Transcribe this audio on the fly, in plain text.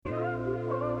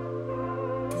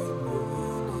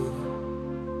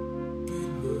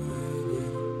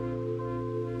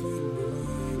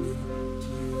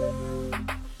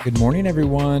Good morning,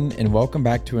 everyone, and welcome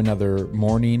back to another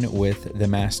Morning with the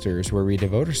Masters, where we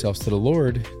devote ourselves to the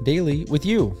Lord daily with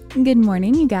you. Good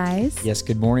morning, you guys. Yes,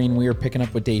 good morning. We are picking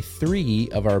up with day 3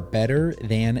 of our Better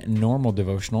Than Normal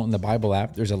devotional in the Bible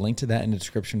app. There's a link to that in the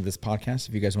description of this podcast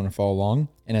if you guys want to follow along.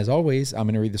 And as always, I'm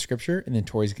going to read the scripture, and then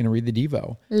Tori's going to read the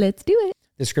Devo. Let's do it.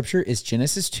 The scripture is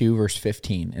Genesis 2, verse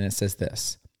 15, and it says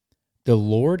this: "The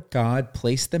Lord God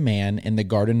placed the man in the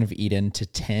Garden of Eden to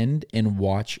tend and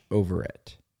watch over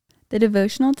it." The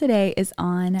devotional today is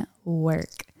on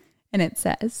work, and it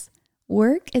says,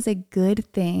 "Work is a good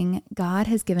thing God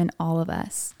has given all of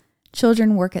us.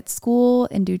 Children work at school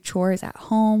and do chores at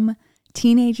home.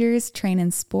 Teenagers train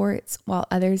in sports while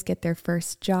others get their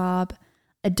first job.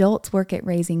 Adults work at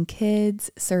raising kids,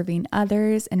 serving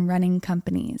others, and running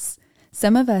companies.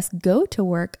 Some of us go to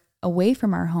work away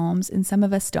from our homes, and some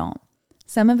of us don't.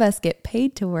 Some of us get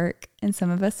paid to work, and some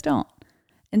of us don't.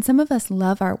 And some of us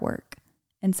love our work,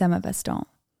 and some of us don't.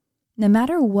 No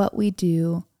matter what we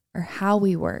do or how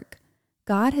we work,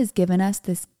 God has given us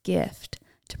this gift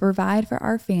to provide for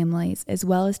our families as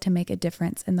well as to make a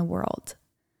difference in the world.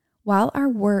 While our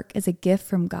work is a gift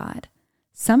from God,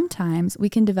 sometimes we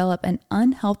can develop an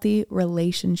unhealthy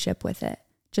relationship with it,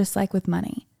 just like with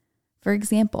money. For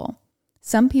example,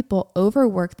 some people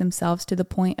overwork themselves to the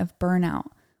point of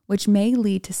burnout, which may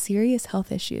lead to serious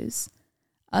health issues.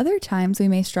 Other times we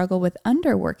may struggle with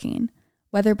underworking,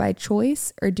 whether by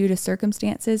choice or due to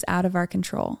circumstances out of our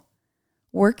control.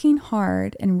 Working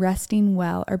hard and resting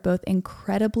well are both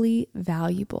incredibly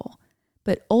valuable,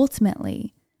 but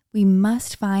ultimately, we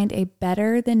must find a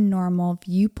better than normal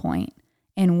viewpoint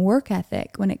and work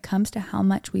ethic when it comes to how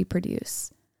much we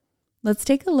produce. Let's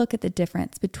take a look at the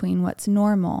difference between what's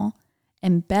normal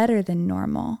and better than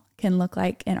normal can look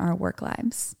like in our work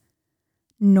lives.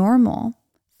 Normal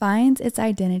finds its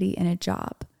identity in a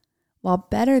job, while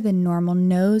better than normal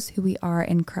knows who we are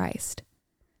in Christ.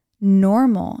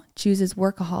 Normal chooses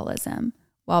workaholism,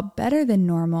 while better than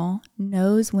normal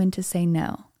knows when to say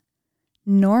no.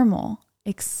 Normal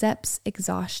accepts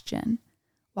exhaustion,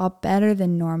 while better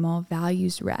than normal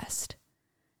values rest.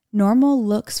 Normal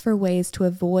looks for ways to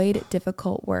avoid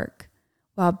difficult work,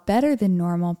 while better than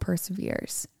normal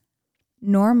perseveres.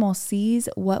 Normal sees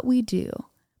what we do,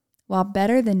 while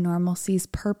better than normal sees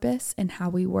purpose in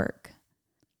how we work.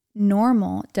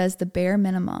 Normal does the bare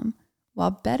minimum, while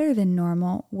better than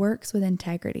normal works with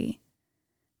integrity.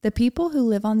 The people who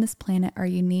live on this planet are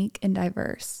unique and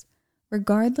diverse.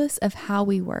 Regardless of how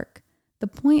we work, the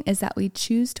point is that we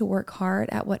choose to work hard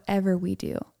at whatever we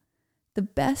do. The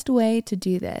best way to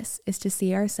do this is to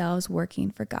see ourselves working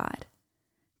for God.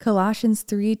 Colossians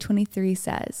 3:23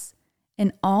 says,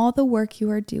 "In all the work you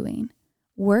are doing,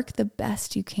 work the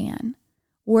best you can.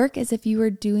 Work as if you were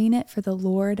doing it for the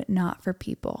Lord, not for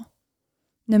people."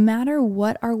 No matter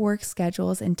what our work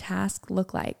schedules and tasks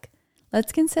look like,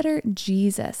 let's consider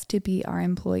Jesus to be our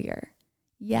employer.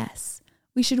 Yes,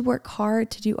 we should work hard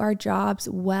to do our jobs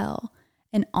well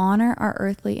and honor our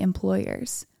earthly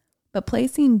employers. But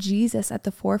placing Jesus at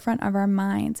the forefront of our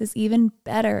minds is even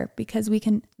better because we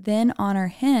can then honor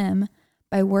him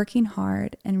by working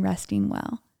hard and resting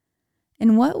well.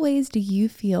 In what ways do you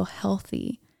feel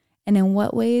healthy? And in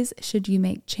what ways should you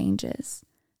make changes?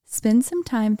 Spend some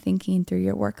time thinking through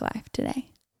your work life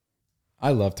today.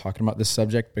 I love talking about this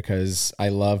subject because I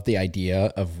love the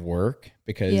idea of work,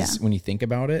 because when you think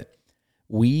about it,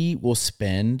 we will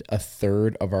spend a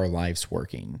third of our lives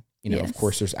working. Of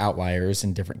course, there's outliers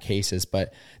in different cases,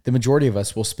 but the majority of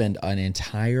us will spend an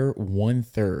entire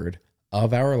 1/3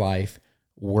 of our life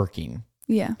working.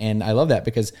 Yeah. And I love that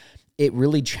because it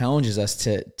really challenges us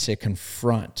to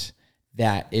confront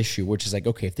that issue, which is like,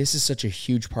 okay, if this is such a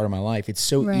huge part of my life, it's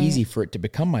so easy for it to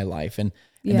become my life. And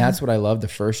that's what I love. The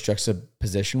first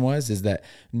juxtaposition is that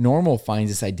normal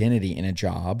finds its identity in a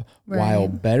job, while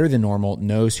better than normal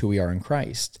knows who we are in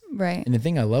Christ. Right. And the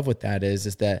thing I love with that is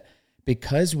that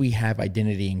because we have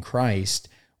identity in Christ,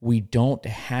 we don't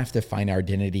have to find our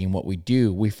identity in what we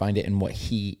do. We find it in what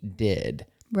he did.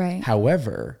 Right.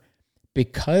 However,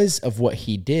 because of what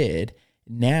he did,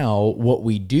 now what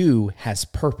we do has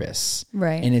purpose.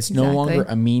 Right. And it's no longer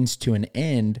a means to an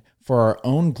end for our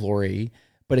own glory,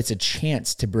 but it's a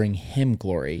chance to bring him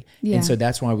glory. Yeah. And so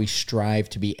that's why we strive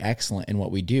to be excellent in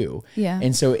what we do. Yeah.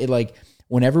 And so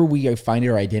whenever we find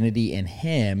our identity in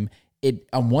him, it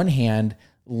on one hand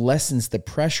lessens the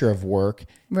pressure of work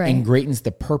and greatens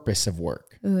the purpose of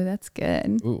work. Ooh, that's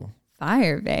good. Ooh.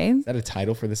 Fire, babe. Is that a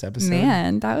title for this episode?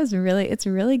 Man, it's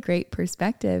a really great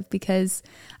perspective, because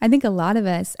I think a lot of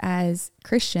us as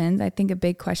Christians, I think a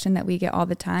big question that we get all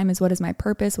the time is, what is my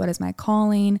purpose? What is my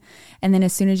calling? And then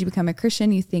as soon as you become a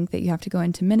Christian, you think that you have to go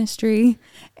into ministry.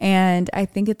 And I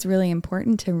think it's really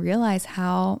important to realize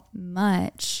how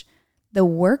much the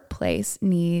workplace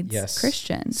needs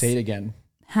Christians. Say it again.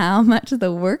 How much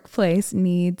the workplace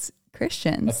needs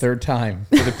Christians. A third time.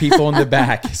 For the people in the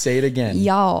back, say it again.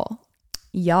 Y'all.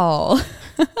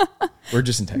 We're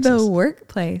just in Texas. The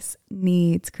workplace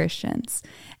needs Christians,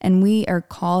 and we are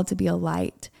called to be a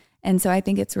light. And so I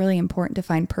think it's really important to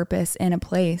find purpose in a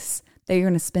place that you're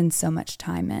going to spend so much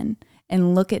time in,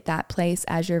 and look at that place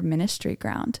as your ministry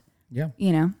ground. Yeah.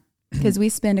 You know, because we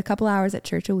spend a couple hours at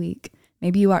church a week.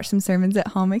 Maybe you watch some sermons at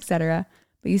home, etc.,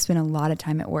 but you spend a lot of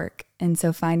time at work. And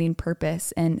so finding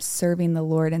purpose and serving the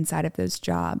Lord inside of those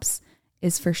jobs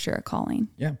is for sure a calling.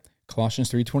 Yeah. Colossians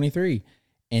 3:23.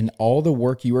 In all the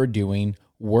work you are doing,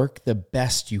 work the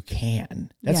best you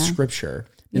can. That's scripture.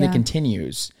 Then it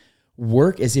continues.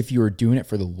 Work as if you are doing it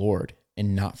for the Lord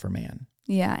and not for man.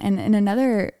 Yeah. And in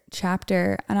another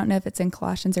chapter, I don't know if it's in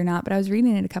Colossians or not, but I was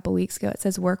reading it a couple weeks ago. It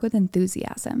says work with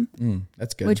enthusiasm.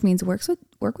 That's good. Which means work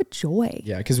with joy.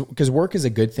 Yeah. Because work is a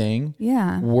good thing.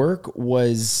 Yeah. Work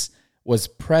was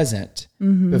present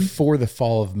before the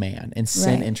fall of man and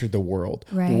sin entered the world.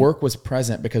 Right. Work was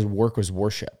present because work was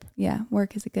worship. Yeah.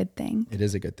 Work is a good thing. It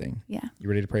is a good thing. Yeah. You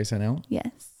ready to pray sign out?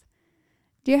 Yes.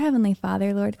 Dear Heavenly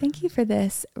Father, Lord, thank you for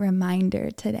this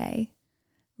reminder today.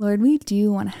 Lord, we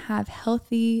do want to have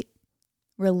healthy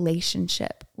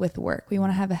relationship with work. We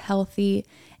want to have a healthy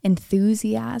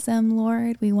enthusiasm,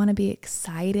 Lord. We want to be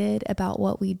excited about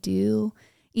what we do.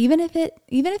 Even if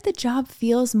the job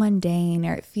feels mundane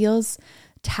or it feels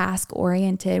task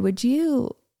oriented, would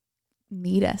you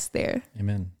meet us there?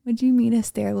 Amen. Would you meet us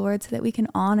there, Lord, so that we can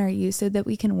honor you, so that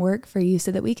we can work for you,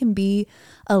 so that we can be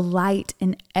a light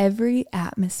in every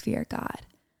atmosphere, God?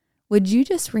 Would you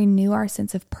just renew our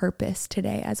sense of purpose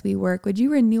today as we work? Would you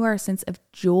renew our sense of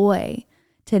joy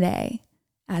today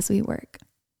as we work?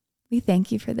 We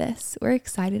thank you for this. We're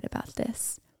excited about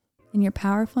this. In your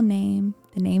powerful name,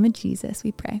 the name of Jesus,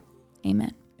 we pray.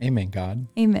 Amen. Amen, God.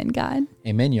 Amen, God.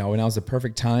 Amen, y'all. Now's the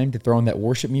perfect time to throw in that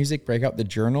worship music, break out the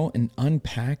journal, and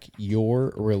unpack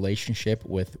your relationship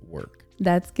with work.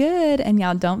 That's good. And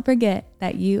y'all, don't forget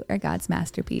that you are God's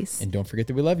masterpiece. And don't forget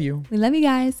that we love you. We love you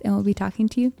guys, and we'll be talking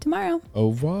to you tomorrow. Au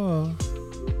revoir.